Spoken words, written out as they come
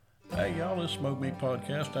Hey y'all, this is Smoke Meat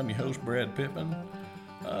Podcast. I'm your host, Brad Pittman.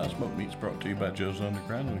 Smoke Meat's brought to you by Joe's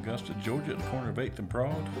Underground in Augusta, Georgia, at the corner of 8th and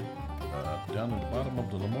Broad, down at the bottom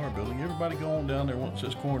of the Lamar building. Everybody go on down there once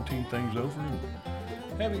this quarantine thing's over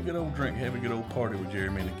and have a good old drink, have a good old party with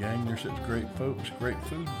Jeremy and the gang. There's such great folks, great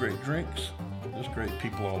food, great drinks, just great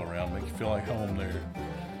people all around. Make you feel like home there.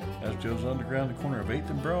 That's Joe's Underground, the corner of 8th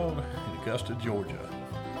and Broad in Augusta, Georgia.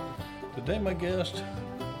 Today my guest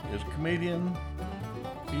is a comedian.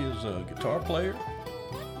 He is a guitar player.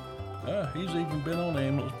 He's even been on the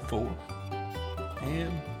ambulance before. And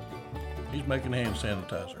he's making hand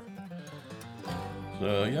sanitizer.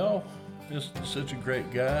 So y'all, this is such a great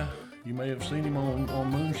guy. You may have seen him on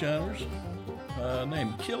Moonshiners.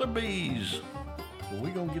 Named Killer Beaz. So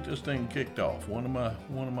we're gonna get this thing kicked off. One of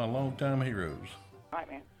my longtime heroes. Hi,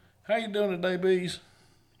 man. How you doing today, Beaz?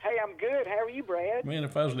 Hey, I'm good. How are you, Brad? Man,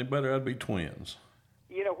 if I was any better, I'd be twins.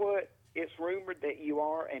 You know what? It's rumored that you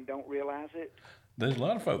are and don't realize it. There's a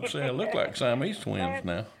lot of folks say I look like Siamese twins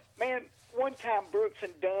now. Man, one time Brooks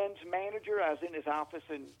and Dunn's manager, I was in his office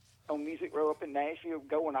on Music Row up in Nashville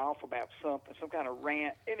going off about something, some kind of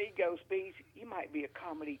rant, and he goes, Beaz, you might be a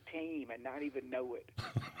comedy team and not even know it.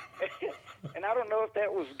 And I don't know if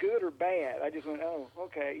that was good or bad. I just went, oh,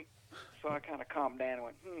 okay. So I kind of calmed down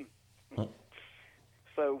and went,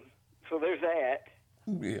 So there's that.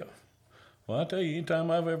 Yeah. Well, I tell you, anytime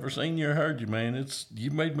I've ever seen you or heard you, man,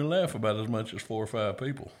 you made me laugh about as much as 4 or 5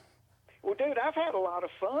 people. Well, dude, I've had a lot of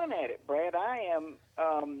fun at it, Brad. I am,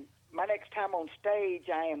 my next time on stage,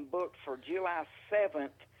 I am booked for July 7th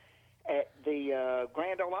at the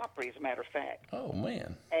Grand Ole Opry, as a matter of fact. Oh,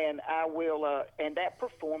 man. And I will, and that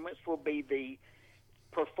performance will be the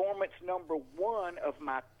performance number 1 of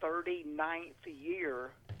my 39th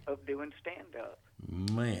year of doing stand-up.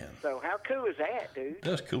 Man. So how cool is that, dude?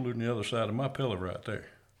 That's cooler than the other side of my pillow right there.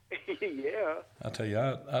 Yeah. I tell you,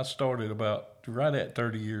 I started about right at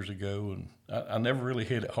 30 years ago, and I never really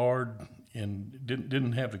hit it hard and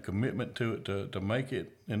didn't have the commitment to it to make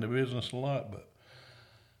it in the business a lot. But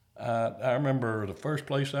I remember the first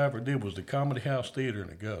place I ever did was the Comedy House Theater in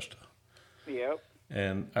Augusta. Yep.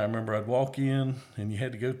 And I remember I'd walk in, and you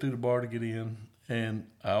had to go through the bar to get in, and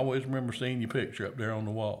I always remember seeing your picture up there on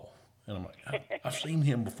the wall. And I'm like, I've seen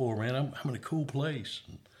him before, man. I'm in a cool place.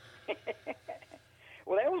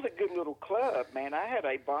 Well, that was a good little club, man. I had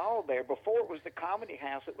a ball there. Before it was the Comedy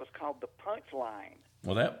House, it was called the Punchline.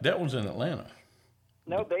 Well, that was in Atlanta.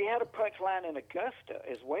 No, they had a Punchline in Augusta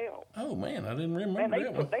as well. Oh, man, I didn't remember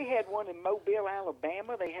that one. They had one in Mobile,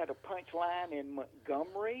 Alabama. They had a Punchline in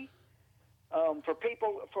Montgomery. For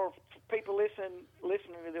people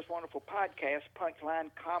listening to this wonderful podcast, Punchline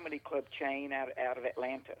Comedy Club chain out of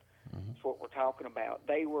Atlanta. Mm-hmm. That's what we're talking about.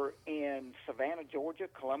 They were in Savannah, Georgia,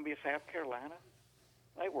 Columbia, South Carolina.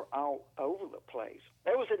 They were all over the place.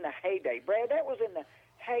 That was in the heyday, Brad. That was in the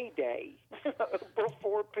heyday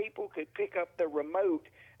before people could pick up the remote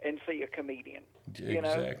and see a comedian.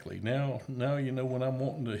 Exactly. You know? Now you know when I'm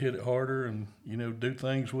wanting to hit it harder and do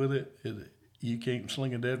things with it, you can't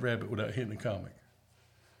sling a dead rabbit without hitting a comic.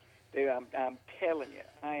 Dude, I'm telling you,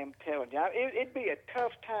 I am telling you, it'd be a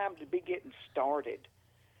tough time to be getting started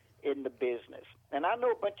in the business. And I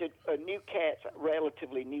know a bunch of new cats,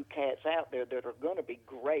 relatively new cats out there that are going to be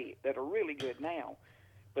great, that are really good now.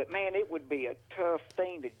 But, man, it would be a tough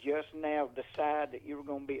thing to just now decide that you were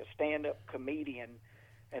going to be a stand-up comedian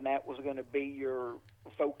and that was going to be your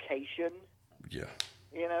vocation. Yeah.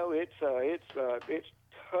 It's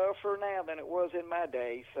tougher now than it was in my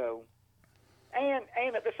day. So, and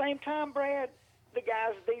at the same time, Brad, the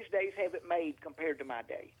guys these days have it made compared to my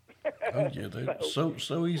day. Oh yeah, they're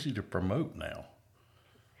so easy to promote now.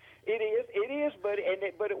 It is, but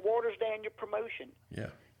it waters down your promotion. Yeah.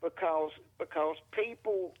 Because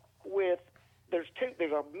people there's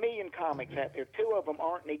a million comics out there. 2 of them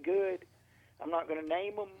aren't any good. I'm not going to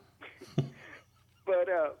name them. but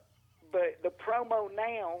the promo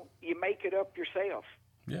now, you make it up yourself.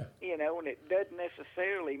 Yeah. And it doesn't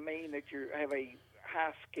necessarily mean that you have a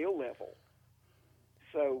high skill level.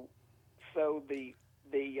 So the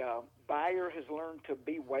buyer has learned to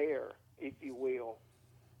beware, if you will.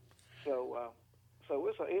 So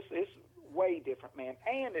it's way different, man,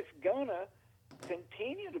 and it's gonna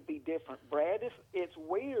continue to be different, Brad. It's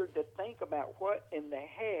weird to think about what in the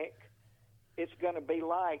heck it's gonna be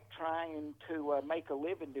like trying to make a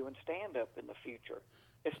living doing stand-up in the future,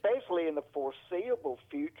 especially in the foreseeable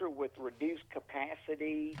future with reduced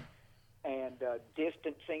capacity and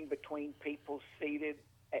distancing between people seated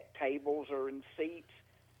at tables or in seats.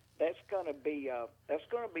 That's going to be a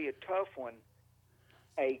tough one.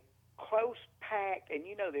 A close packed, and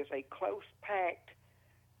you know there's a close packed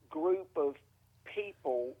group of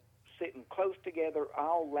people close together,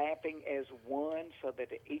 all laughing as one, so that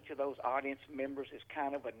each of those audience members is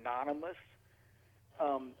kind of anonymous,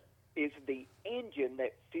 is the engine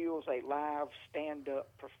that fuels a live stand-up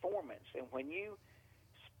performance. And when you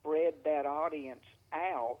spread that audience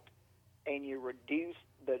out and you reduce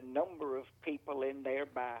the number of people in there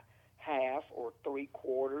by half or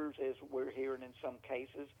three-quarters, as we're hearing in some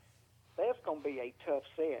cases, that's going to be a tough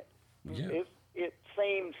set. Yeah. It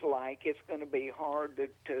seems like it's going to be hard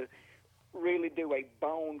to really do a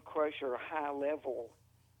bone crusher, high-level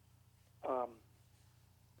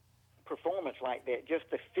performance like that. Just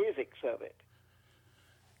the physics of it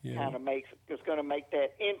kind of it's going to make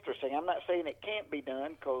that interesting. I'm not saying it can't be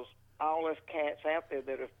done, because all us cats out there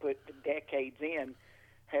that have put the decades in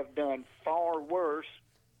have done far worse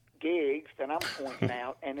gigs than I'm pointing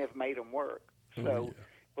out and have made them work. So,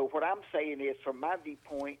 but what I'm saying is, from my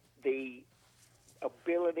viewpoint, the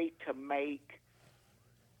ability to make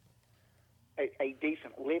a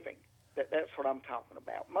decent living, that's what I'm talking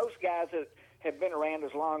about. Most guys that have been around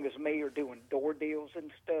as long as me are doing door deals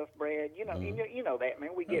and stuff, Brad. You know that,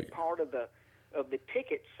 man. We get part of the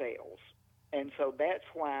ticket sales, and so that's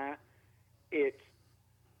why it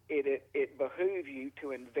behooves you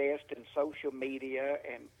to invest in social media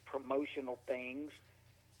and promotional things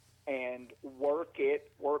and work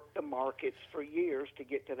the markets for years to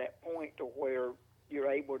get to that point to where you're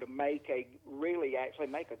able to actually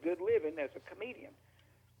make a good living as a comedian.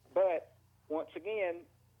 But once again,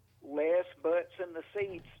 less butts in the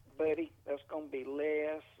seats, buddy. That's going to be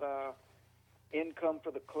less income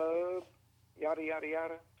for the club, yada, yada,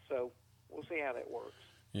 yada. So we'll see how that works.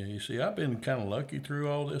 Yeah, you see, I've been kind of lucky through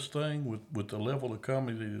all this thing with the level of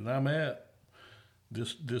comedy that I'm at.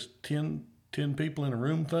 This 10 people in a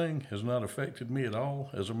room thing has not affected me at all.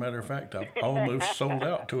 As a matter of fact, I've almost sold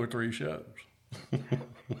out 2 or 3 shows.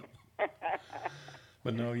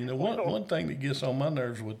 But no, one thing that gets on my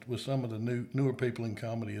nerves with some of the newer people in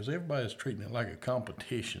comedy is everybody's treating it like a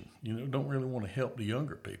competition. Don't really want to help the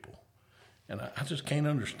younger people. And I just can't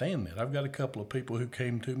understand that. I've got a couple of people who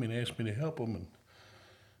came to me and asked me to help them,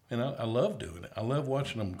 and I love doing it. I love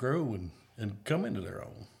watching them grow and come into their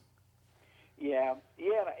own. Yeah,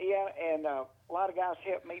 and a lot of guys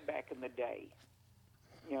helped me back in the day.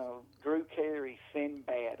 Drew Carey,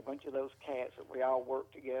 Sinbad, a bunch of those cats that we all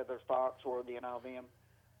worked together, Foxworthy and all them.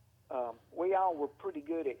 We all were pretty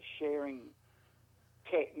good at sharing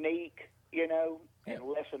technique, and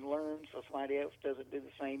lesson learned, so somebody else doesn't do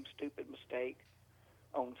the same stupid mistake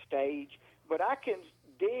on stage. But I can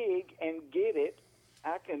dig and get it.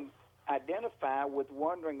 I can identify with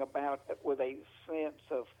wondering about it with a sense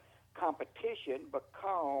of competition,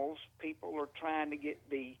 because people are trying to get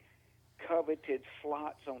the coveted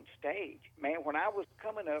slots on stage. Man, when I was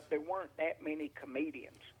coming up, there weren't that many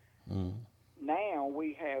comedians. Now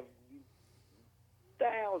we have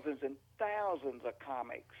thousands and thousands of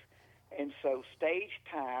comics, and so stage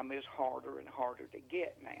time is harder and harder to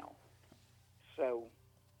get now. So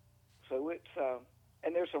it's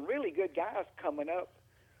and there's some really good guys coming up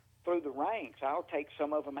through the ranks. I'll take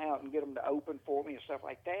some of them out and get them to open for me and stuff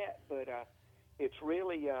like that. But it's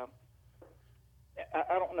really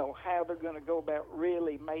I don't know how they're going to go about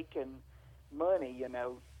really making money,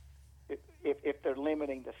 if they're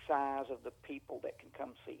limiting the size of the people that can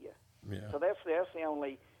come see you. Yeah. So that's the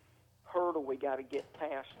only hurdle we got to get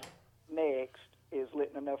past next, is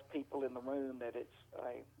letting enough people in the room that it's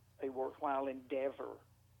a worthwhile endeavor.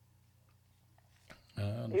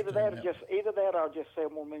 Either that or just sell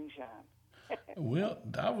more moonshine. Well,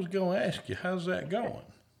 I was going to ask you, how's that going?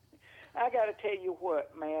 I got to tell you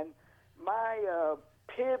what, man. My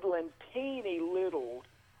piddling, teeny little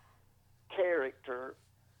character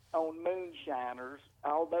on Moonshiners,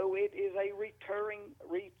 although it is a reoccurring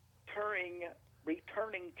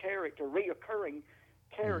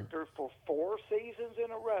character for 4 seasons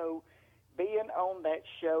in a row, being on that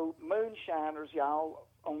show, Moonshiners, y'all,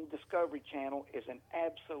 on Discovery Channel, is an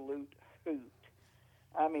absolute hoot.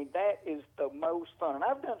 I mean, that is the most fun. And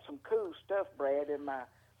I've done some cool stuff, Brad, in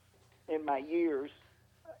my years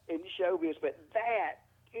in showbiz, but that,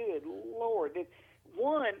 good Lord, it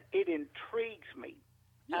intrigues me.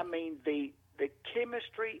 Yeah. I mean, the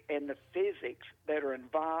chemistry and the physics that are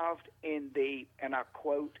involved in the, and I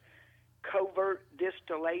quote, covert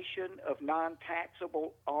distillation of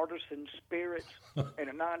non-taxable artisan spirits in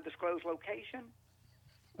a non-disclosed location,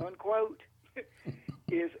 unquote,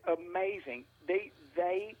 is amazing.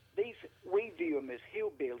 We view them as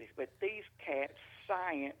hillbillies, but these cats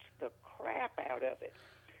science the crap out of it.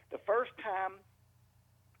 The first time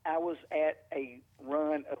I was at a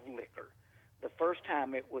run of liquor, the first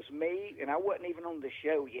time it was me, and I wasn't even on the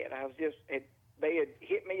show yet. I was just, they had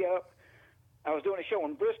hit me up I was doing a show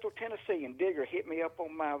in Bristol, Tennessee, and Digger hit me up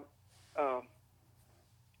on my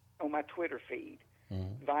Twitter feed,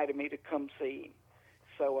 invited me to come see him.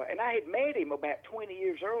 So, and I had met him about 20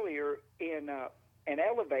 years earlier in an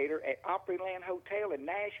elevator at Opryland Hotel in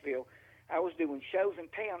Nashville. I was doing shows in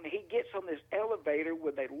town, and he gets on this elevator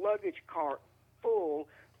with a luggage cart full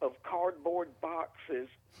of cardboard boxes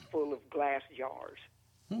full of glass jars.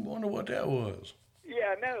 I wonder what that was.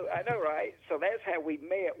 Yeah, I know, right? So that's how we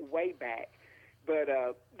met way back, but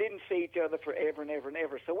didn't see each other forever and ever and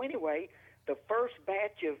ever. So anyway, the first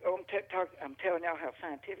batch of, I'm telling y'all how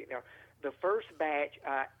scientific they are. The first batch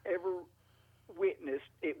I ever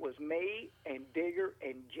witnessed, it was me and Digger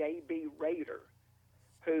and J.B. Rader,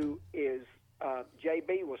 who is,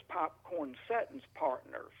 J.B. was Popcorn Sutton's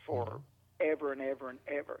partner for ever and ever and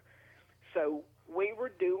ever. So we were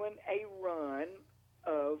doing a run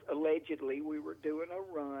allegedly we were doing a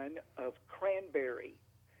run of cranberry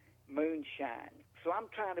moonshine. So I'm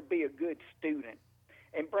trying to be a good student.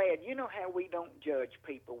 And Brad, you know how we don't judge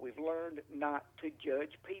people. We've learned not to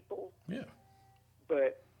judge people. Yeah.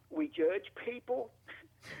 But we judge people.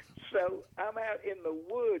 So I'm out in the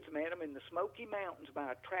woods, man. I'm in the Smoky Mountains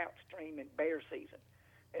by a trout stream in bear season.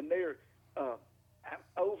 And they're I'm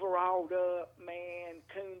overalled up, man,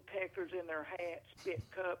 coon peckers in their hats, spit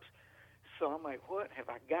cups. So I'm like, what have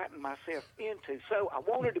I gotten myself into? So I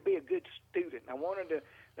wanted to be a good student.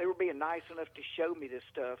 They were being nice enough to show me this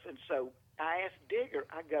stuff. And so I asked Digger,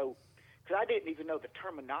 I go, because I didn't even know the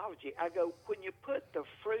terminology. I go, when you put the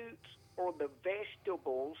fruits or the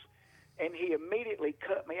vegetables, and he immediately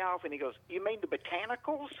cut me off and he goes, you mean the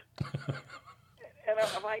botanicals? And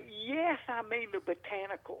I'm like, yes, I mean the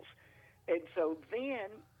botanicals. And so then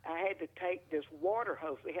I had to take this water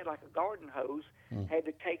hose. We had like a garden hose. Had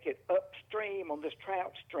to take it upstream on this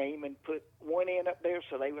trout stream and put one end up there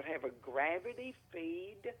so they would have a gravity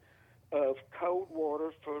feed of cold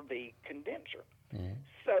water for the condenser.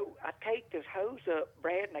 So I take this hose up,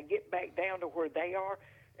 Brad, and I get back down to where they are,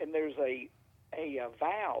 and there's a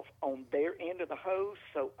valve on their end of the hose.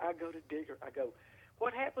 So I go to Digger. I go,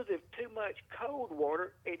 what happens if too much cold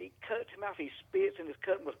water, and he cuts him off, he spits in his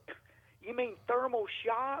cup and goes, you mean thermal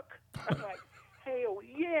shock? I'm like, hell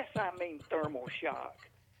yes, I mean thermal shock.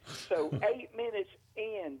 So 8 minutes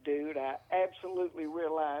in, dude, I absolutely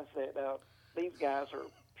realized that these guys are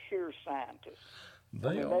pure scientists.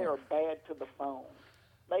 They are bad to the bone.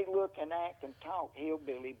 They look and act and talk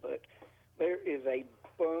hillbilly, but there is a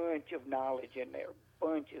bunch of knowledge in there,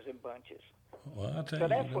 bunches and bunches. Well, I tell so you,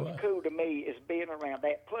 that's what's cool to me is being around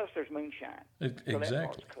that. Plus, there's moonshine. Exactly. So that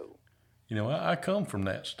part's cool. You know, I come from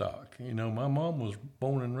that stock. You know, my mom was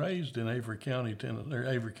born and raised in Avery County,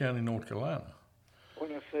 North Carolina. Well,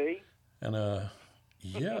 you see. And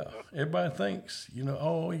yeah, everybody thinks, you know,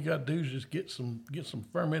 all you got to do is just get some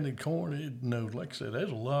fermented corn. No, like I said,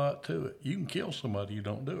 there's a lot to it. You can kill somebody you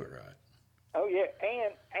don't do it right. Oh yeah,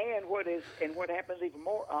 and what happens even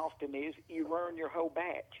more often is you run your whole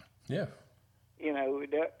batch. Yeah. You know,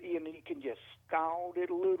 you can just scald it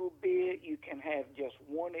a little bit. You can have just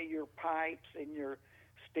one of your pipes in your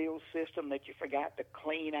still system that you forgot to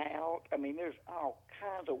clean out. I mean, there's all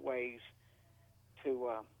kinds of ways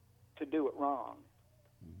to do it wrong.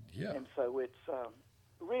 Yeah. And so it's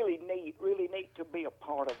really neat to be a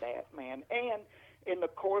part of that, man. And in the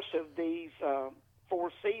course of these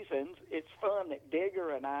 4 seasons, it's fun that Digger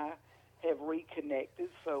and I have reconnected,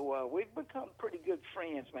 so we've become pretty good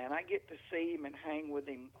friends, man. I get to see him and hang with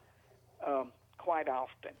him quite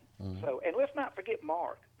often. So, and let's not forget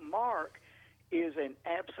Mark. Mark is an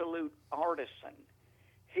absolute artisan.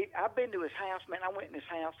 I've been to his house, man. I went in his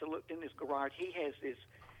house and looked in his garage. He has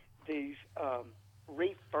these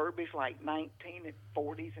refurbished like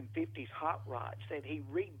 1940s and 50s hot rods that he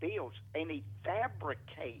rebuilds and he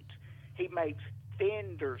fabricates. He makes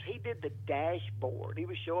fenders. He did the dashboard. He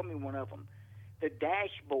was showing me one of them. The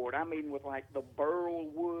dashboard, I mean, with like the burl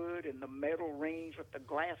wood and the metal rings with the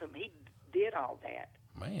glass. I mean, he did all that.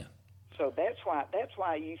 Man. So that's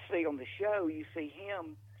why you see on the show, you see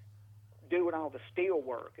him doing all the steel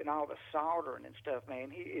work and all the soldering and stuff,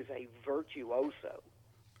 man. He is a virtuoso.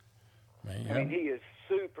 Man, I mean, he is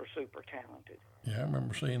super, super talented. Yeah, I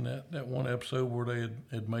remember seeing that one episode where they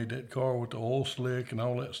had made that car with the oil slick and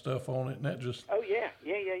all that stuff on it, and that just... Oh, yeah.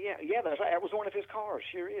 That was one of his cars.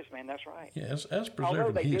 Sure is, man. That's right. Yeah, that's preserving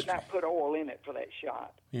Although they history. did not put oil in it for that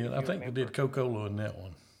shot. Yeah, I think they did Coca-Cola in that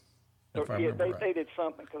one, if I remember right. They did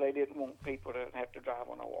something because they didn't want people to have to drive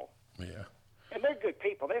on oil. Yeah. And they're good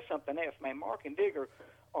people. That's something else, man. Mark and Digger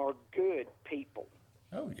are good people.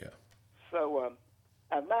 Oh, yeah. So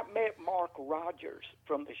I've not met Mark Rogers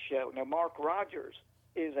from the show. Now, Mark Rogers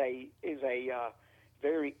is a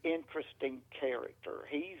very interesting character.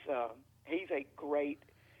 He's a great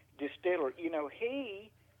distiller. You know,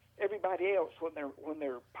 everybody else when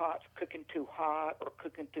their pot's cooking too hot or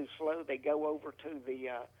cooking too slow, they go over to the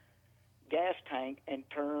gas tank and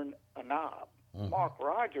turn a knob. Mm-hmm. Mark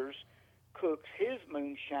Rogers cooks his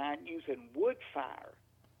moonshine using wood fire,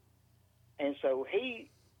 and so he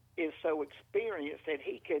is so experienced that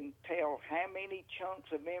he can tell how many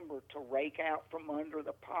chunks of ember to rake out from under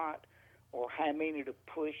the pot or how many to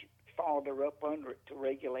push farther up under it to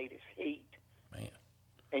regulate its heat. Man.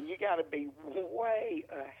 And you got to be way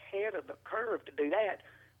ahead of the curve to do that,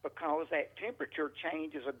 because that temperature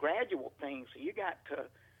change is a gradual thing. So you got to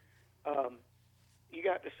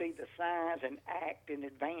see the signs and act in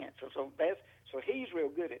advance. So he's real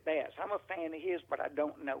good at that. So I'm a fan of his, but I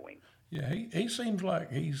don't know him. Yeah, he seems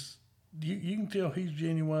like you can tell he's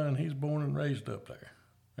genuine. He's born and raised up there.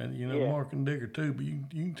 And, you know, yeah. Mark and Digger too, but you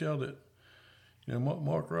can tell that, you know,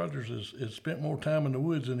 Mark Rogers has spent more time in the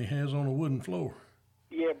woods than he has on a wooden floor.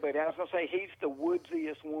 Yeah, but I was going to say he's the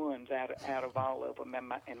woodsiest ones out of all of them,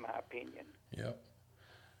 in my opinion. Yep.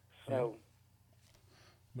 So.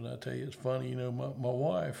 But I tell you, it's funny, you know, my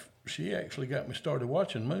wife, she actually got me started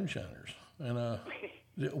watching Moonshiners. And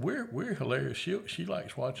we're hilarious. She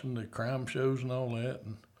likes watching the crime shows and all that.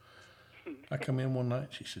 And I come in one night,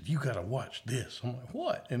 she said, "You got to watch this." I'm like,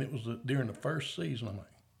 "What?" And it was during the first season. I'm like,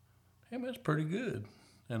 "Hey, man, that's pretty good."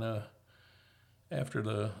 And after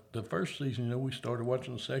the first season, you know, we started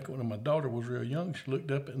watching the second one, and my daughter was real young. She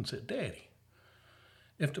looked up and said, "Daddy,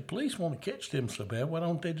 if the police want to catch them so bad, why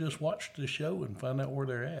don't they just watch the show and find out where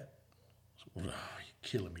they're at?" I said, "Oh, you're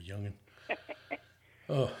killing me, youngin."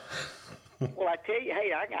 Oh. Well, I tell you,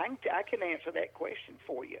 hey, I can answer that question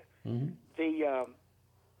for you. Mm-hmm. The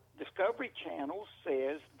Discovery Channel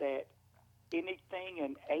says that anything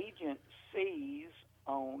an agent sees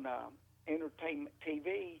on entertainment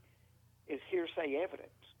TV is hearsay evidence.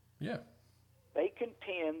 Yeah. They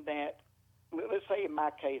contend that, let's say in my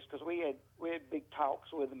case, because we had big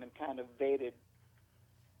talks with them and kind of vetted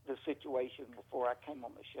the situation before I came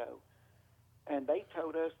on the show, and they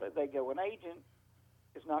told us that they go, an agent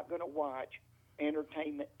is not going to watch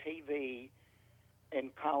entertainment TV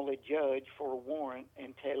and call a judge for a warrant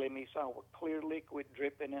and tell him he saw a clear liquid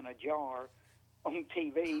dripping in a jar on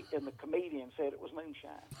TV and the comedian said it was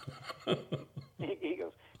moonshine. he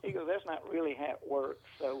goes, that's not really how it works.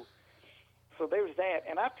 So there's that.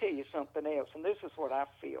 And I'll tell you something else, and this is what I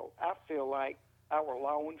feel. I feel like our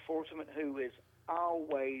law enforcement, who is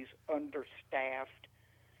always understaffed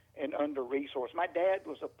and under-resourced. My dad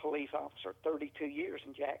was a police officer 32 years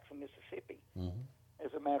in Jackson, Mississippi. Mm-hmm.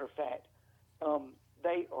 As a matter of fact,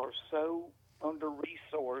 they are so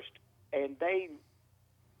under-resourced, and they,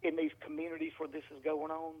 in these communities where this is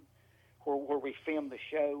going on, where we film the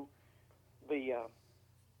show,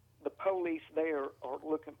 the police there are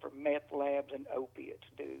looking for meth labs and opiates,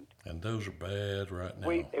 dude. And those are bad right now.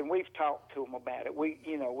 We've talked to them about it.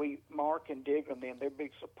 Mark and Digger and them, they're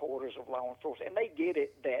big supporters of law enforcement, and they get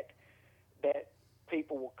it that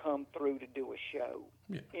people will come through to do a show.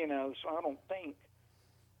 Yeah. You know, so I don't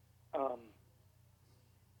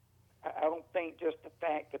think just the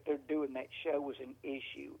fact that they're doing that show is an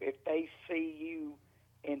issue. If they see you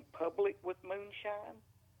in public with moonshine,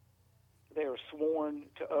 they're sworn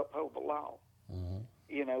to uphold the law. Mm-hmm.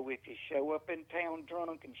 You know, if you show up in town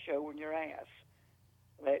drunk and showing your ass,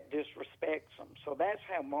 that disrespects them. So that's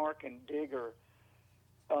how Mark and Digger,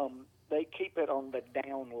 they keep it on the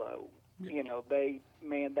down low. Yeah. You know, they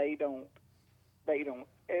don't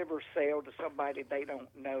ever sell to somebody they don't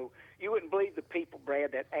know. You wouldn't believe the people,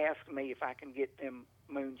 Brad, that ask me if I can get them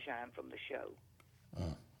moonshine from the show.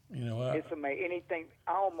 You know, it's amazing. Anything,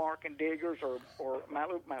 all Mark and Diggers or my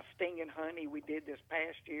Stinging Honey we did this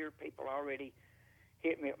past year, people already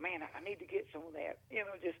hit me up. Man, I need to get some of that. You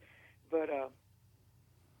know, but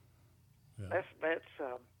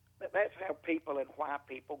that's how people and why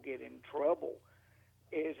people get in trouble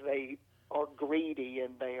is they are greedy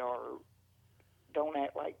and they don't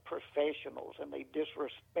act like professionals and they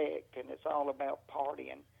disrespect and it's all about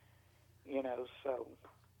partying. You know, so.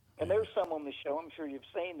 And there's some on the show, I'm sure you've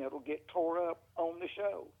seen, that'll get tore up on the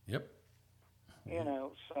show. Yep. You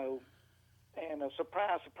know, so, and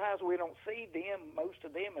surprise, we don't see them, most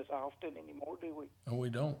of them, as often anymore, do we? Oh,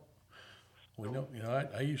 we don't. We don't. You know,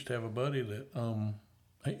 I used to have a buddy that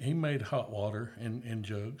he made hot water in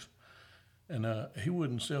jugs, and he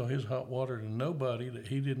wouldn't sell his hot water to nobody that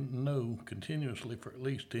he didn't know continuously for at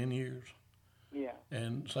least 10 years. Yeah.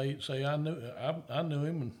 And say I knew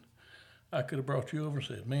him, and I could have brought you over and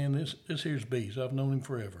said, "Man, this here's Beaz. I've known him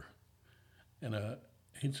forever." And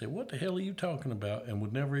he'd say, "What the hell are you talking about?" and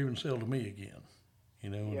would never even sell to me again. You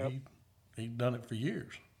know, Yep. he's done it for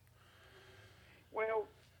years. Well,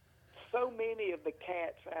 so many of the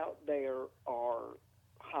cats out there are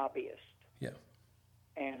hobbyists. Yeah.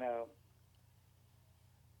 And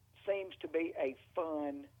seems to be a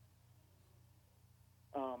fun,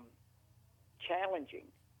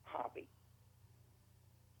 challenging hobby.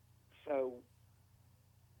 So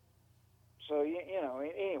you know,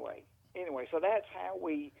 anyway, so that's how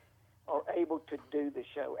we are able to do the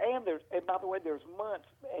show. And by the way, there's months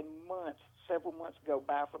and months, several months go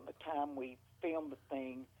by from the time we film the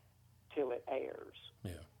thing till it airs.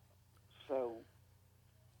 Yeah. So,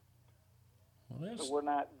 Well, so we're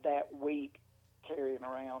not that weak carrying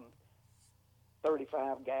around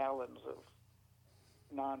 35 gallons of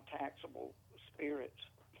non-taxable spirits.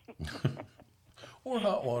 or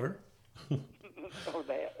hot water. or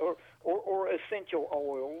that, or essential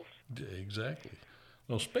oils. Exactly.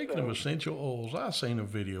 Well, speaking of essential oils, I seen a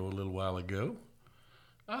video a little while ago.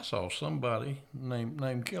 I saw somebody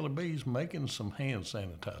named Killer Beaz making some hand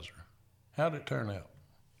sanitizer. How'd it turn out?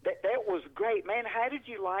 That was great, man. How did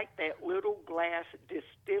you like that little glass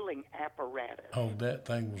distilling apparatus? Oh, that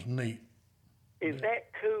thing was neat. Is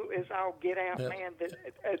that cool as all get out, man?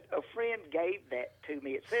 A friend gave that to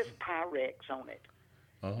me. It says Pyrex on it.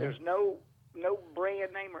 Uh-huh. There's no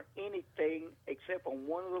brand name or anything except on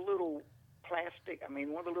one of the little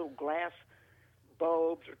one of the little glass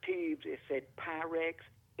bulbs or tubes. It said Pyrex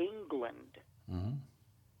England. Mm-hmm.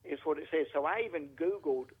 Is what it says. So I even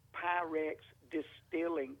Googled Pyrex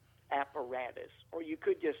distilling apparatus, or you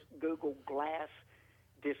could just Google glass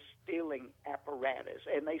distilling apparatus,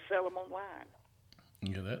 and they sell them online.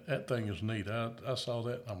 Yeah, that thing is neat. I saw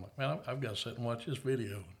that. I'm like, man, I've got to sit and watch this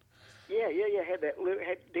video. Yeah.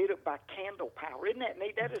 Did it by candle power. Isn't that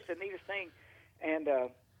neat? That is the neatest thing. And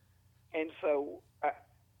so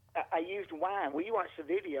I used wine. Well, you watched the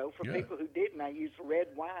video. For people who didn't, I used red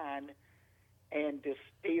wine and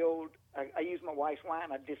distilled. I used my wife's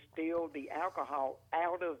wine. I distilled the alcohol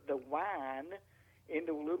out of the wine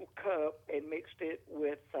into a little cup and mixed it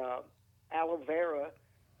with aloe vera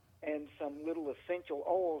and some little essential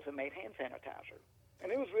oils and made hand sanitizer.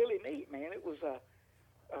 And it was really neat, man. It was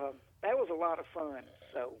that was a lot of fun.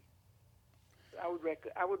 So I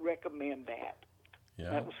would recommend that.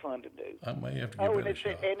 Yeah, that was fun to do. I may have to give that a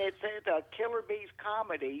shot. And it's at Killer Beaz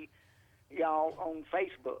Comedy, y'all, on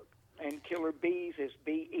Facebook. And Killer Beaz is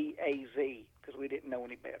Beaz, because we didn't know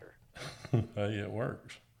any better. Hey, it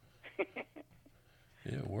works.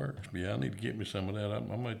 It works. Yeah, I need to get me some of that. I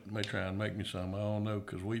may try and make me some. I don't know,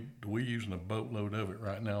 because we using a boatload of it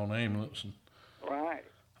right now on ambulance. And, right.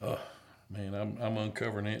 Man, I'm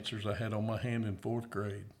uncovering answers I had on my hand in 4th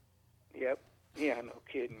grade. Yep. Yeah, no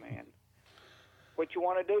kidding, man. What you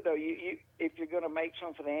want to do, though, you if you're going to make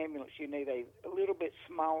some for the ambulance, you need a little bit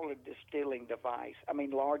smaller distilling device. I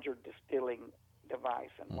mean, larger distilling device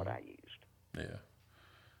than what I used. Yeah.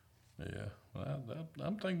 Well,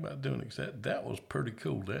 I'm thinking about doing it. That was pretty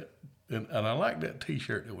cool. And I like that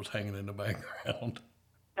T-shirt that was hanging in the background.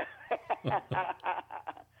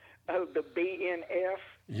 Oh, the BNF?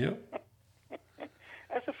 Yep.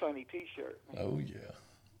 That's a funny T-shirt. Man. Oh, yeah.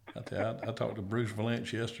 I talked to Bruce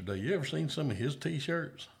Valance yesterday. You ever seen some of his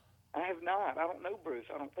T-shirts? I have not. I don't know Bruce,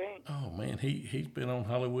 I don't think. Oh, man, he's been on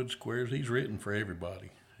Hollywood Squares. He's written for everybody.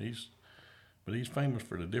 But he's famous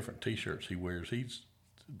for the different T-shirts he wears.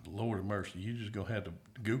 Lord of mercy, you just going to have to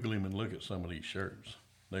Google him and look at some of these shirts.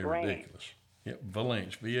 They're ridiculous. Yep,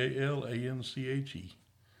 Valance, Valanche.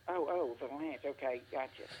 Oh, Valance. Okay,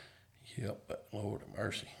 gotcha. Yep, but Lord of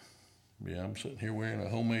mercy. Yeah, I'm sitting here wearing a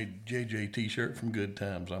homemade JJ T-shirt from Good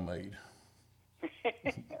Times I made.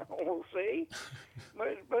 We'll see. But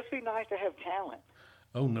it must be nice to have talent.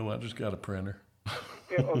 Oh, no, I just got a printer.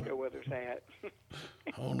 Yeah, okay, well, there's that.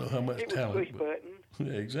 I don't know how much it was talent. Push button.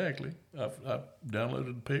 Yeah, exactly. I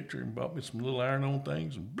downloaded the picture and bought me some little iron-on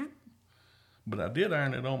things, but I did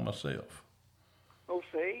iron it on myself. Oh,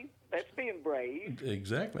 see? That's being brave.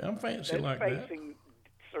 Exactly. I'm fancy that's like that. Facing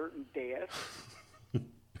certain death.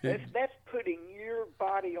 That's putting your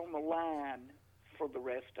body on the line for the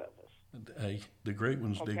rest of us. Hey, the great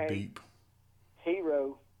ones dig deep.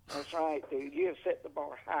 Hero. That's right, dude. You have set the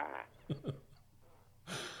bar high.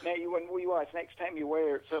 Now, when we watch, next time you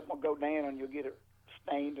wear it, something will go down and you'll get it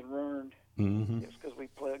stained and ruined just because we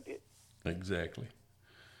plugged it. Exactly.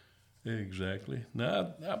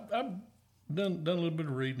 Now, I've done a little bit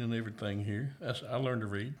of reading and everything here. I learned to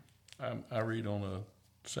read. I read on a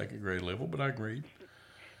 2nd grade level, but I can read.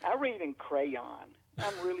 I read in crayon.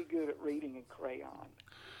 I'm really good at reading in crayon.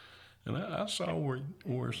 And I saw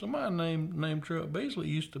where somebody named Truck Beasley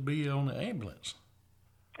used to be on the ambulance.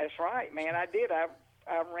 That's right, man. I did.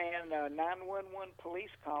 I ran 911 police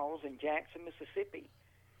calls in Jackson, Mississippi,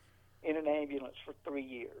 in an ambulance for 3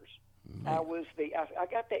 years. I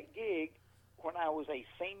got that gig when I was a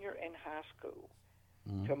senior in high school.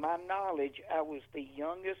 To my knowledge, I was the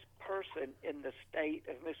youngest person in the state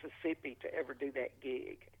of Mississippi to ever do that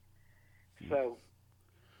gig. So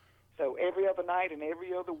every other night and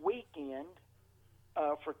every other weekend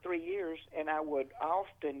for 3 years, and I would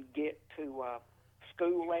often get to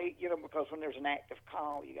school late, because when there's an active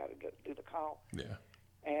call, you got to go do the call. Yeah.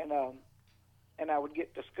 And I would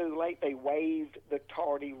get to school late. They waived the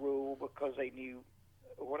tardy rule because they knew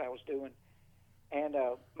what I was doing. And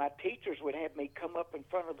my teachers would have me come up in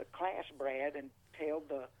front of the class, Brad, and tell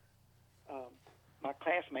my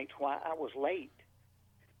classmates why I was late,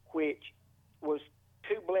 which was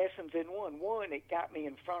two blessings in one. One, it got me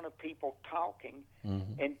in front of people talking,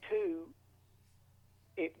 and two,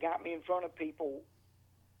 it got me in front of people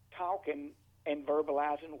talking and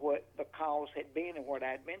verbalizing what the cause had been and what I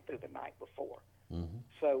had been through the night before.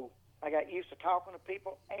 So I got used to talking to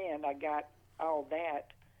people, and I got all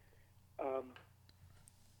that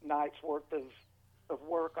night's worth of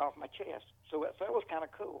work off my chest. So that was kind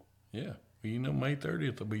of cool. Yeah. Well, May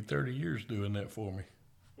 30th will be 30 years doing that for me.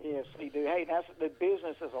 Yes, we do. Hey, the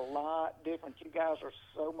business is a lot different. You guys are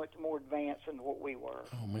so much more advanced than what we were.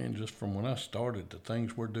 Oh, man, just from when I started, the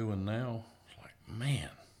things we're doing now, it's like, man.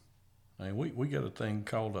 I mean, we got a thing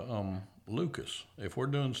called Lucas. If we're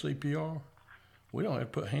doing CPR, we don't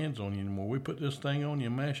have to put hands on you anymore. We put this thing on you,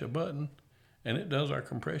 mash a button, and it does our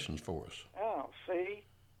compressions for us. Oh, see?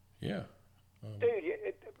 Yeah. Dude,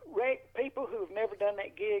 people who've never done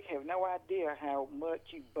that gig have no idea how much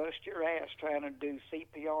you bust your ass trying to do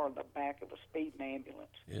CPR in the back of a speeding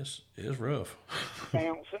ambulance. It's rough.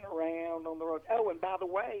 Bouncing around on the road. Oh, and by the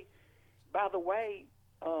way,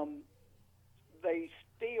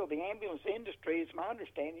 the ambulance industry, it's my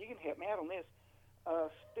understanding, you can help me out on this,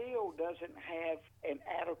 still doesn't have an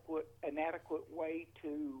adequate way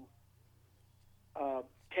to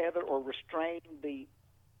tether or restrain the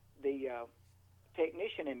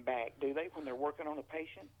technician in back, do they, when they're working on a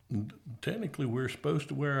patient? Technically, we're supposed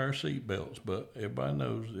to wear our seat belts, but everybody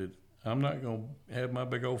knows that I'm not going to have my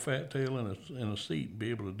big old fat tail in a seat and be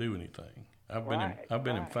able to do anything. I've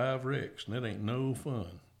been in 5 wrecks, and it ain't no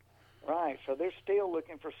fun. Right, so they're still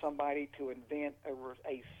looking for somebody to invent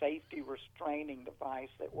a safety restraining device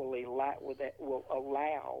that will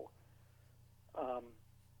allow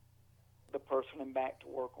the person in back to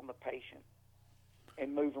work on the patient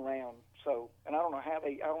and move around. So, and I don't know how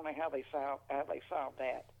they solve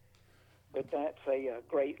that, but that's a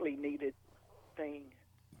greatly needed thing.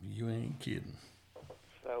 You ain't kidding.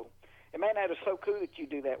 So, and man, that is so cool that you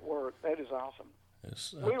do that work. That is awesome.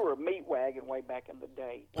 We were a meat wagon way back in the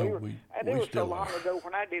day. It was so long ago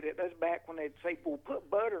when I did it. That's back when they'd say, "Well, put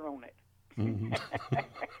butter on it." Mm-hmm.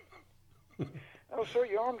 Oh, sir,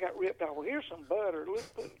 your arm got ripped off. Well, here's some butter. Let's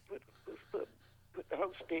put the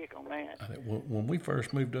whole stick on that. When we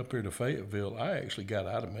first moved up here to Fayetteville, I actually got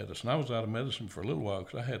out of medicine. I was out of medicine for a little while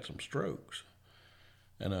because I had some strokes.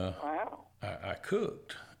 And wow. I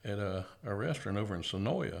cooked at a restaurant over in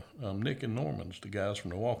Sonoya. Nick and Norman's, the guys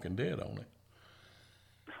from The Walking Dead, on it.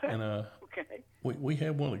 And okay. we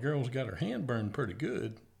had one of the girls got her hand burned pretty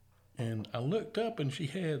good. And I looked up and she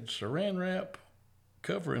had saran wrap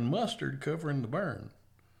covering the burn.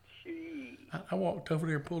 I walked over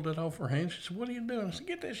there, pulled it off her hand. She said, "What are you doing?" I said,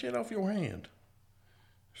 "Get that shit off your hand."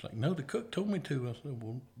 She's like, "No, the cook told me to." I said,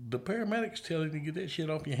 "Well, the paramedics tell you to get that shit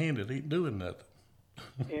off your hand. It ain't doing nothing."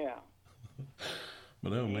 Yeah.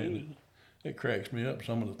 But oh man, it cracks me up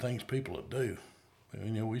some of the things people will do.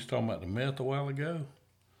 We was talking about the meth a while ago.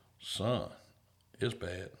 Son, it's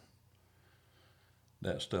bad.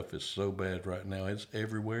 That stuff is so bad right now. It's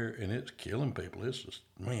everywhere and it's killing people. It's just,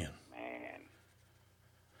 man.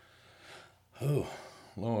 Oh,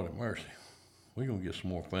 Lord have mercy. We're going to get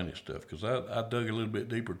some more funny stuff because I dug a little bit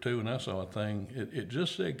deeper too and I saw a thing. It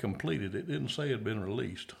just said completed. It didn't say it had been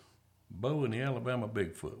released. Bo and the Alabama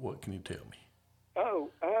Bigfoot. What can you tell me?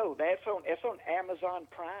 Oh, that's on Amazon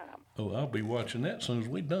Prime. Oh, I'll be watching that as soon as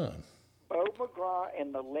we're done. Bo McGraw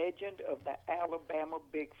and the Legend of the Alabama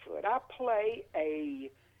Bigfoot. I play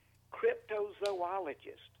a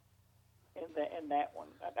cryptozoologist in that one.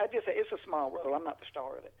 It's a small role. I'm not the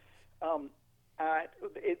star of it.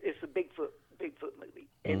 It's a Bigfoot movie,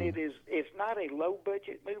 and it's not a low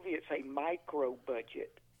budget movie. It's a micro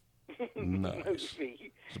budget nice.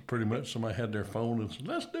 movie. So pretty much somebody had their phone and said,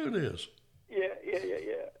 "Let's do this." Yeah.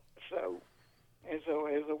 So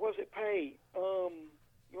what's it pay?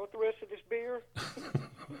 You want the rest of this beer?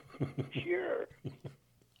 Sure.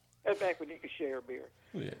 That's back when you could share beer.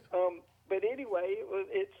 Yeah. But anyway,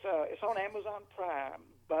 it's on Amazon Prime.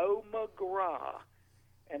 Bo McGraw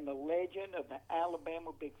and the Legend of the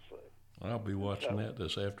Alabama Bigfoot. I'll be watching that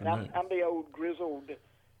this And afternoon. I'm the old grizzled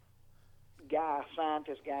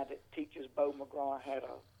scientist guy that teaches Bo McGraw how to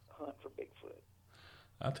hunt for Bigfoot.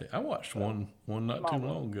 I watched one not too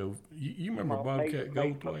long ago. You remember Bobcat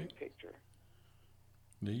Goldthwait? Picture.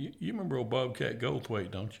 You remember old Bobcat Goldthwait,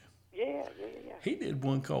 don't you? Yeah. He did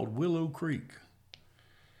one called Willow Creek.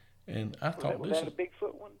 And I thought was that a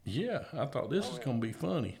Bigfoot one? Yeah, I thought this is going to be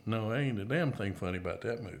funny. No, ain't a damn thing funny about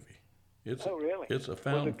that movie. Really? It's a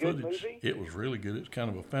found footage. Movie? It was really good. It's kind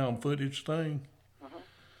of a found footage thing.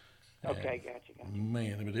 Okay, gotcha.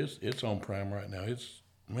 Man, but it's on Prime right now. It's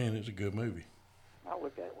a good movie. I'll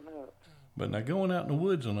look that one up. But now going out in the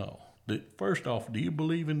woods and all. First off, do you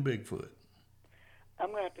believe in Bigfoot?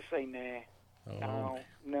 I'm gonna have to say nah.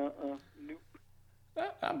 Nope.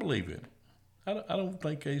 I believe in it. I don't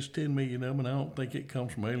think there's 10 million of them, and I don't think it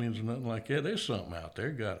comes from aliens or nothing like that. There's something out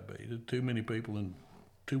there, got to be. There's too many people and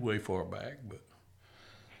too way far back, but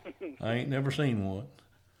I ain't never seen one.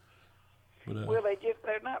 But well,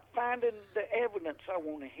 they're not finding the evidence I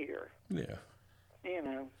want to hear. Yeah.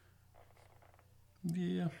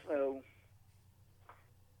 Yeah. So.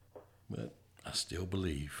 But I still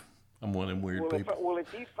believe. I'm one of them weird people.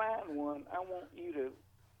 If you find one, I want you to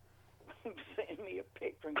send me a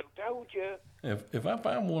picture and go, told you. If I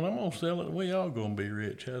find one, I'm going to sell it. We all going to be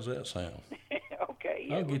rich. How's that sound? Okay.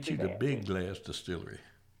 I'll get you the Big Glass Distillery.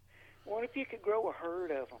 What if you could grow a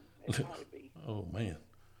herd of them? It'd probably be. Oh, man.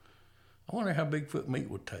 I wonder how Bigfoot meat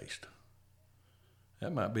would taste.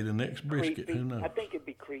 That might be the next brisket. Creepy. Who knows? I think it'd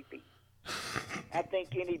be creepy. I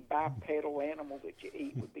think any bipedal animal that you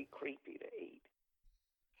eat would be creepy to eat.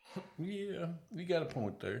 Yeah, you got a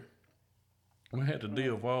point there. We had to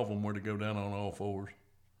de-evolve them where to go down on all fours.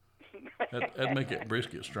 That'd make that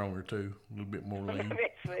brisket stronger too, a little bit more lean.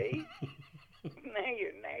 See, now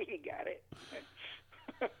you got it.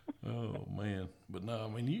 Oh man, but no, I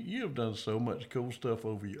mean you have done so much cool stuff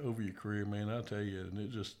over your career, man. I tell you,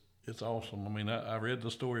 and it's awesome. I mean, I read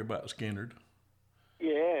the story about Skinnerd.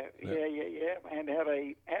 Yeah, and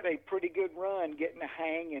had a pretty good run getting to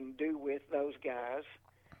hang and do with those guys.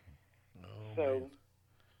 Oh, so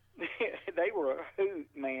they were a hoot,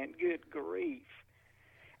 man. Good grief.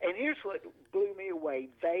 And here's what blew me away.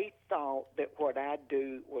 They thought that what I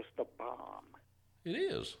do was the bomb. It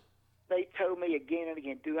is. They told me again and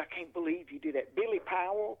again, dude, I can't believe you do that. Billy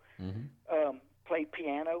Powell played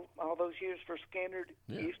piano all those years for Skinnerd.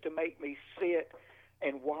 Yeah. He used to make me sit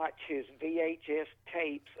and watch his VHS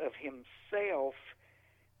tapes of himself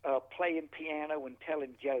playing piano and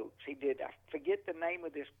telling jokes. He did, I forget the name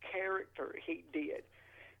of this character he did.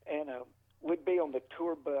 And we'd be on the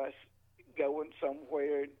tour bus going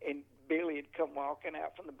somewhere, and Billy would come walking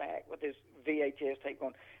out from the back with his VHS tape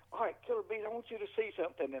going, all right, Killer Beaz, I want you to see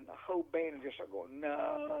something. And the whole band would just start going,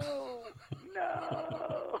 no.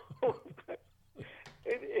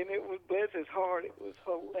 and it was, bless his heart, it was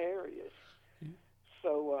hilarious.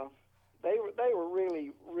 So they were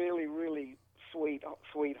really, really, really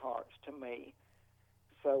sweethearts to me.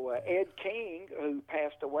 So Ed King, who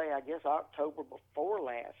passed away, I guess, October before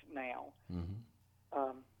last now,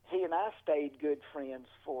 he and I stayed good friends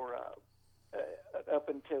for up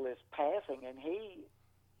until his passing, and he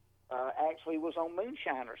actually was on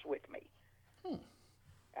Moonshiners with me.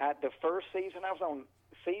 The first season, I was on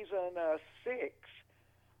season 6.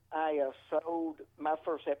 I sold my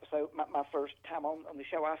first episode, my first time on the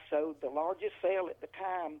show. I sold the largest sale at the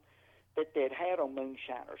time that they'd had on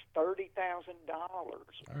Moonshiners, $30,000.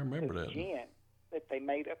 I remember that gin that they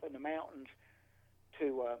made up in the mountains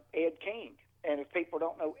to Ed King. And if people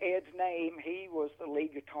don't know Ed's name, he was the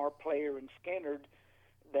lead guitar player in Skinnerd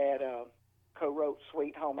that co-wrote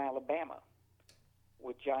Sweet Home Alabama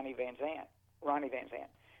with Ronnie Van Zant.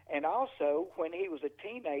 And also, when he was a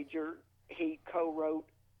teenager, he co-wrote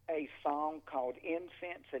a song called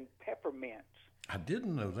Incense and Peppermints. I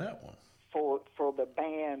didn't know that one. For the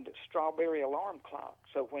band Strawberry Alarm Clock.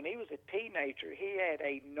 So when he was a teenager, he had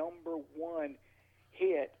a #1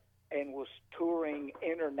 hit and was touring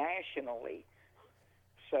internationally.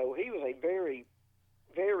 So he was a very,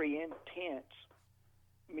 very intense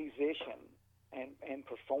musician and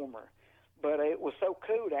performer. But it was so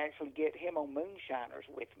cool to actually get him on Moonshiners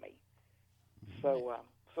with me. So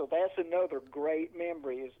that's another great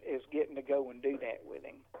memory is getting to go and do that with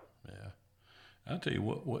him. Yeah. I'll tell you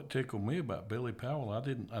what tickled me about Billy Powell.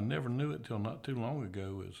 I never knew it till not too long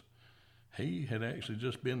ago. Is he had actually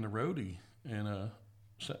just been the roadie and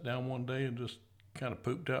sat down one day and just kind of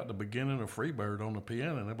pooped out the beginning of Freebird on the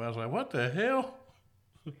piano, and everybody's like, "What the hell?"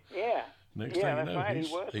 Yeah. Next Yeah, thing you that's know, right. he's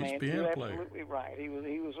He was, a man. piano You're player. absolutely right. He was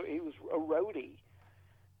a roadie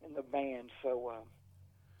in the band.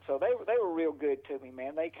 So they were real good to me,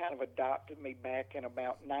 man. They kind of adopted me back in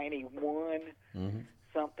about '91,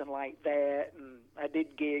 something like that. And I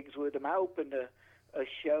did gigs with them. I opened a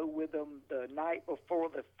show with them the night before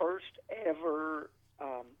the first ever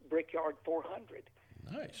Brickyard 400.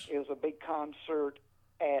 Nice. It was a big concert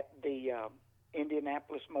at the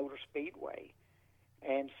Indianapolis Motor Speedway.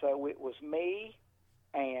 And so it was me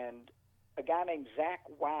and a guy named Zach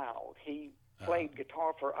Wild. He played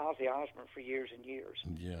guitar for Ozzy Osbourne for years and years.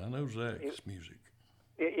 Yeah, I know Zach's music.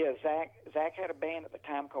 Yeah, Zach had a band at the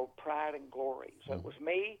time called Pride and Glory. So it was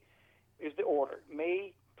me, is the order.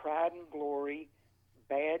 Me, Pride and Glory,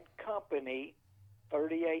 Bad Company,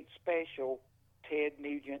 38 Special, Ted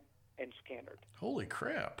Nugent, and Skinner. Holy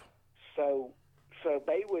crap. So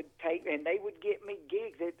they would take, and they would get me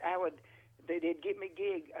gigs. They'd get me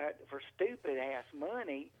gig for stupid ass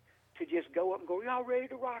money to just go up and go, y'all ready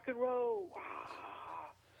to rock and roll?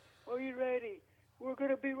 Are you ready? We're going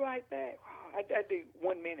to be right back. I'd do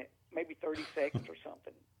 1 minute, maybe 30 seconds or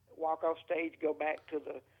something. Walk off stage, go back to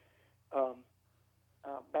the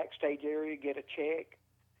backstage area, get a check,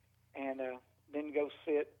 and then go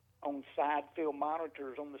sit on side field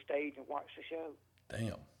monitors on the stage and watch the show.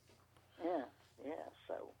 Damn. Yeah,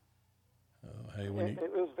 so hey, it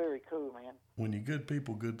was very cool, man. When you're good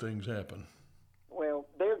people, good things happen. Well,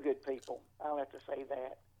 they're good people. I'll have to say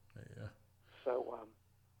that. Yeah. So,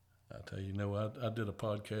 I tell you, I did a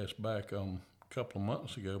podcast back a couple of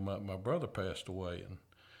months ago. My brother passed away, and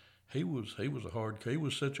he was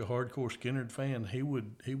such a hardcore Skinner fan. He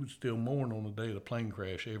would still mourn on the day of the plane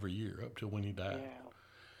crash every year up till when he died.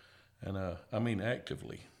 yeah. And I mean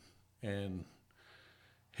actively, and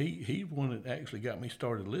he one that actually got me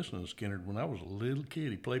started listening to Skinner when I was a little kid.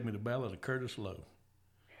 He played me the Ballad of Curtis Lowe.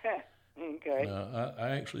 Okay. I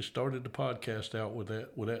actually started the podcast out with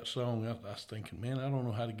that song. I was thinking, man, I don't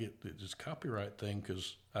know how to get this copyright thing,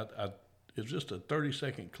 because it's just a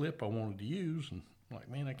 30-second clip I wanted to use, and I'm like,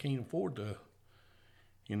 man, I can't afford to,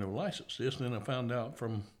 license this. And then I found out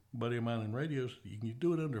from a buddy of mine in radios, you can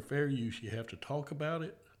do it under fair use. You have to talk about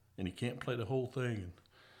it, and you can't play the whole thing. And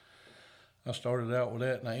I started out with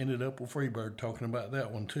that, and I ended up with Freebird talking about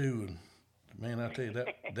that one too. And man, I tell you,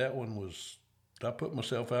 that one was, I put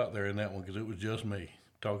myself out there in that one because it was just me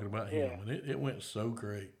talking about him, and it went so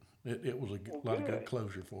great. It was a lot of good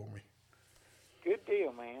closure for me. Good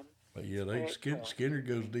deal, man. But yeah, Skinner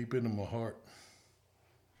goes deep into my heart.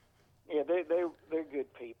 Yeah, they're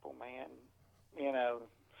good people, man.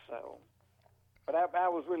 So. But I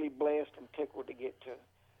was really blessed and tickled to get to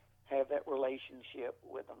have that relationship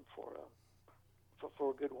with them for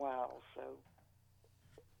a good while. So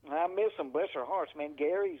I miss them. Bless their hearts, man.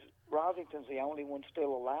 Gary Rosington's the only one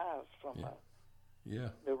still alive from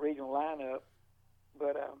the original lineup.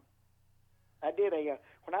 But I did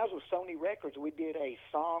when I was with Sony Records, we did a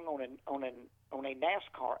song on a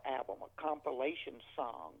NASCAR album, a compilation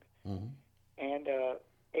song, and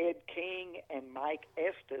Ed King and Mike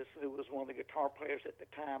Estes, who was one of the guitar players at the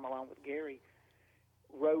time, along with Gary,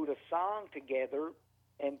 wrote a song together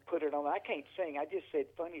and put it on. I can't sing. I just said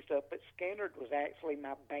funny stuff, but Skinner was actually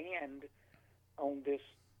my band on this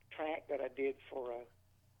track that I did for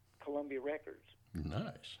Columbia Records.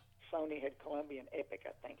 Nice. Sony had Columbia and Epic,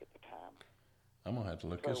 I think, at the time. I'm going to have to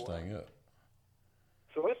look this thing up.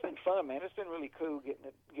 So it's been fun, man. It's been really cool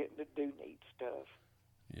getting to do neat stuff.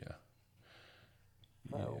 Yeah.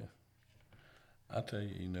 So. Yeah. I tell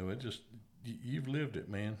you, it just, you've lived it,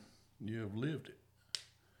 man. You have lived it.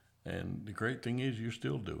 And the great thing is you're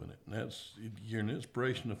still doing it. And you're an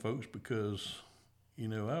inspiration to folks because,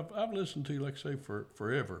 I've listened to you, like I say, for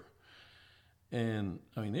forever. And,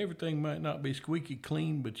 I mean, everything might not be squeaky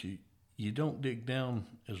clean, but you don't dig down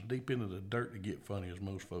as deep into the dirt to get funny as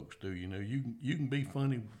most folks do. You can be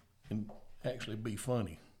funny and actually be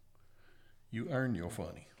funny. You earn your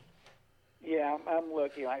funny. Yeah, I'm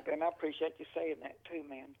lucky like that, and I appreciate you saying that too,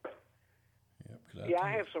 man. Yeah, I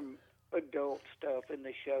have some adult stuff in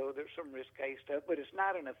the show. There's some risque stuff, but it's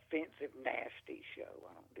not an offensive, nasty show.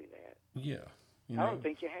 I don't do that. Yeah. I don't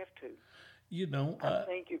think you have to. You don't. I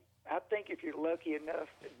think if you're lucky enough,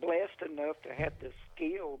 blessed enough to have the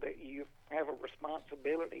skill, that you have a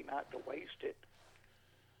responsibility not to waste it.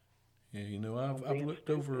 Yeah, I've looked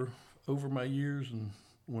over my years, and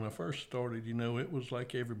when I first started, it was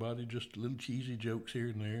like everybody, just little cheesy jokes here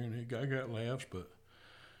and there, and I got laughs, but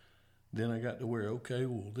then I got to where, okay,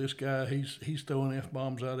 well, this guy, he's throwing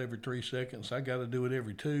F-bombs out every 3 seconds. I got to do it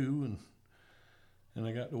every 2, and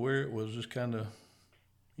I got to where it was just kind of,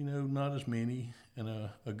 not as many. And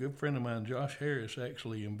a good friend of mine, Josh Harris,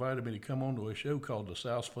 actually invited me to come on to a show called The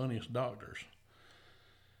South's Funniest Doctors.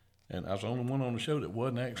 And I was the only one on the show that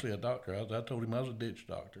wasn't actually a doctor. I told him I was a ditch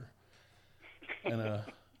doctor. And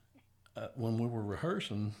when we were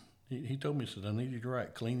rehearsing, he told me, he said, I need you to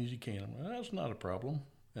write clean as you can. I'm like, that's not a problem.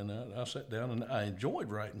 And I sat down, and I enjoyed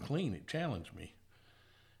writing clean. It challenged me.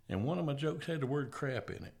 And one of my jokes had the word crap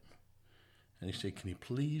in it. And he said, can you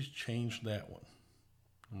please change that one?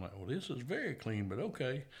 I'm like, well, this is very clean, but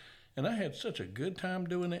okay. And I had such a good time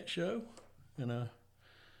doing that show. And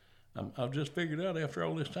I've just figured out after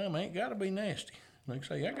all this time, I ain't got to be nasty. Like I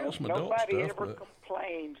say, I got some adult stuff.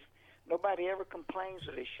 Nobody ever complains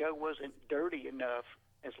that a show wasn't dirty enough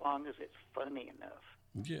as long as it's funny enough.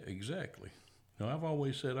 Yeah, exactly. I've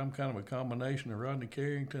always said I'm kind of a combination of Rodney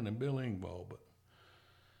Carrington and Bill Engvall, but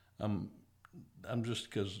I'm just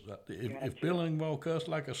because if Bill Engvall cussed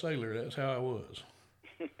like a sailor, that's how I was.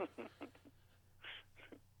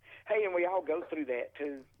 Hey, and we all go through that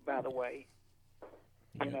too, by the way.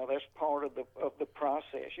 Yeah. That's part of the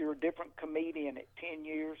process. You're a different comedian at 10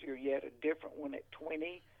 years. You're yet a different one at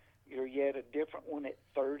 20. You're yet a different one at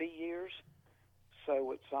 30 years.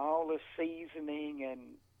 So it's all a seasoning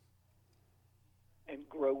and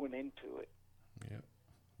growing into it. Yeah,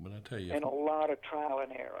 but I tell you, and a lot of trial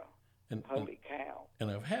and error. Holy cow! And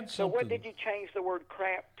I've had something. So what did you change the word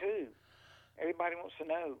crap to? Everybody wants to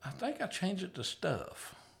know. I think I changed it to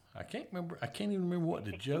stuff. I can't remember. I can't even remember what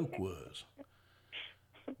the joke was.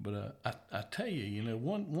 But I tell you,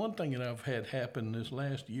 one thing that I've had happen this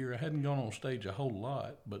last year, I hadn't gone on stage a whole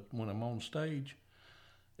lot, but when I'm on stage,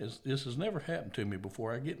 this has never happened to me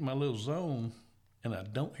before. I get in my little zone, and I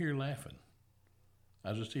don't hear laughing.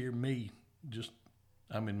 I just hear me.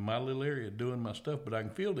 I'm in my little area doing my stuff, but I can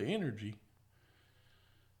feel the energy,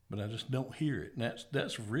 but I just don't hear it. And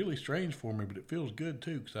that's really strange for me, but it feels good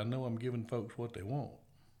too, because I know I'm giving folks what they want.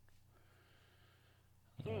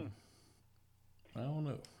 I don't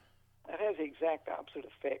know. That has the exact opposite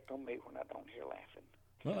effect on me when I don't hear laughing.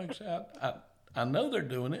 Well, like I said, I know they're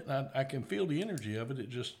doing it, and I can feel the energy of it. It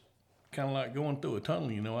just kind of like going through a tunnel.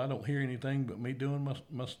 I don't hear anything but me doing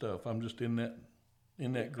my stuff. I'm just in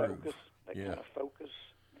that groove. Focus. Kind of focus.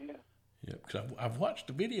 Yeah. Yeah, because I've watched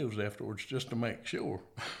the videos afterwards just to make sure.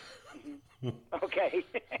 Okay.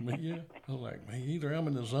 But yeah, I was like, either I'm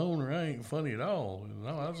in the zone or I ain't funny at all.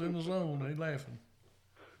 No, I was in the zone. They laughing.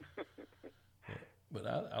 But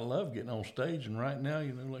I love getting on stage, and right now,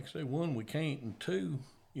 like I say, one, we can't, and two,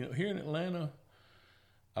 here in Atlanta,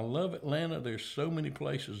 I love Atlanta. There's so many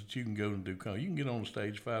places that you can go and do comedy. You can get on the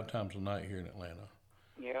stage 5 times a night here in Atlanta.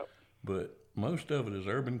 Yep. But most of it is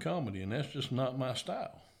urban comedy, and that's just not my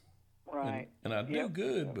style. Right. And I do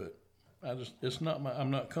good, but I'm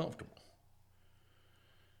not comfortable.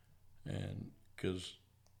 And because,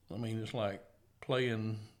 it's like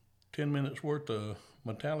playing 10 minutes worth of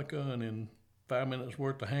Metallica and then 5 minutes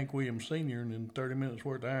worth of Hank Williams Sr. and then 30 minutes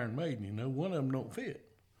worth of Iron Maiden. One of them don't fit.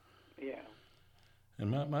 Yeah. And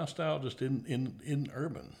my style just isn't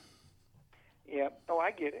urban. Yeah. Oh,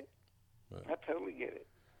 I get it. But I totally get it.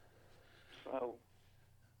 So.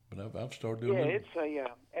 But I've started doing. Yeah,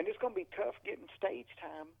 and it's going to be tough getting stage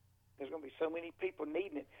time. There's going to be so many people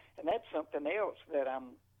needing it, and that's something else that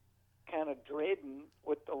I'm kind of dreading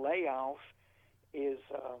with the layoff is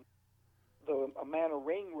the amount of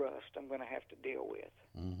ring rust I'm going to have to deal with.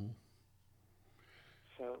 Mm-hmm.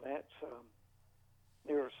 So that's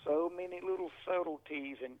there are so many little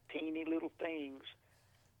subtleties and teeny little things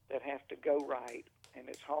that have to go right, and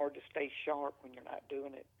it's hard to stay sharp when you're not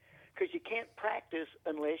doing it. Because you can't practice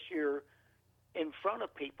unless you're in front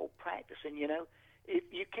of people practicing, If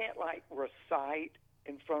you can't, recite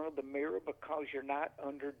in front of the mirror because you're not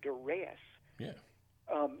under duress. Yeah.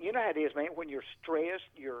 You know how it is, man. When you're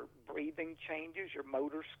stressed, your breathing changes, your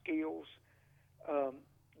motor skills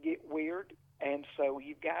get weird. And so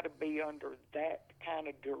you've got to be under that kind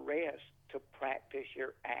of duress to practice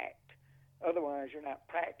your act. Otherwise, you're not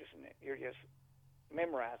practicing it. You're just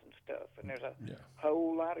memorizing stuff, and there's a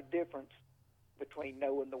whole lot of difference between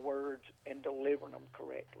knowing the words and delivering them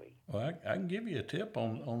correctly. Well, I can give you a tip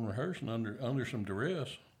on rehearsing under some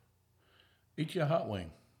duress. Eat you a hot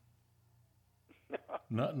wing.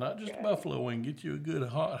 Not just a buffalo wing. Get you a good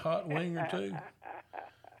hot wing or two.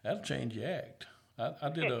 That'll change your act. I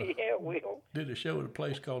did did a show at a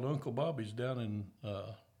place called Uncle Bobby's down in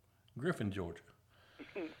Griffin, Georgia,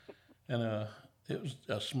 and it was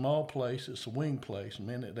a small place. It's a wing place, and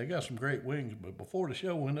man, they got some great wings. But before the show,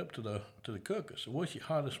 I went up to the cook. I said, "What's your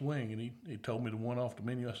hottest wing?" And he told me the one off the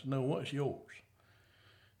menu. I said, "No, what's yours?"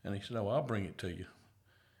 And he said, "Oh, I'll bring it to you."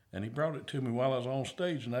 And he brought it to me while I was on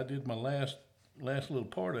stage, and I did my last last little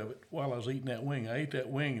part of it while I was eating that wing. I ate that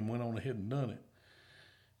wing and went on ahead and done it.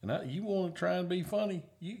 And you want to try and be funny?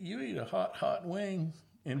 You eat a hot wing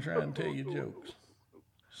and try and tell your jokes,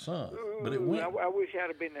 son. But it went. I wish I'd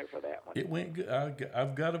have been there for that one. It went good.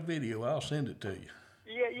 I've got a video. I'll send it to you.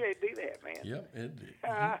 Yeah, do that, man.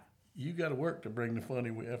 Yep. You got to work to bring the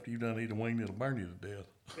funny after you done eat a wing that'll burn you to death.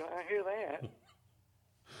 I hear that.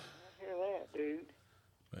 Dude.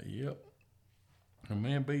 But, yep. And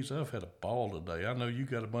man, Beaz, I've had a ball today. I know you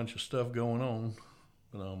got a bunch of stuff going on,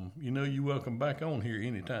 but you're welcome back on here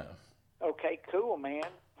anytime. Okay, cool, man.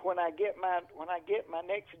 When I get my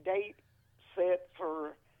next date set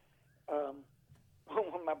for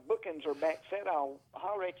when my bookings are back set, I'll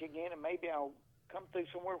holler at you again, and maybe I'll come through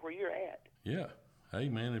somewhere where you're at. Yeah. Hey,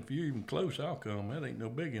 man, if you're even close, I'll come. That ain't no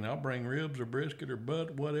biggie. And I'll bring ribs or brisket or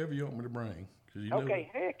butt, whatever you want me to bring. Okay,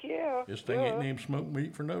 heck yeah. This thing ain't named smoked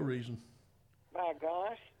meat for no reason. My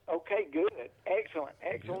gosh. Okay, good. Excellent.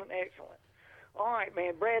 All right,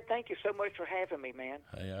 man. Brad, thank you so much for having me, man.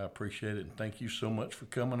 Hey, I appreciate it, and thank you so much for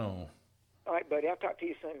coming on. All right, buddy. I'll talk to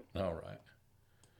you soon. All right.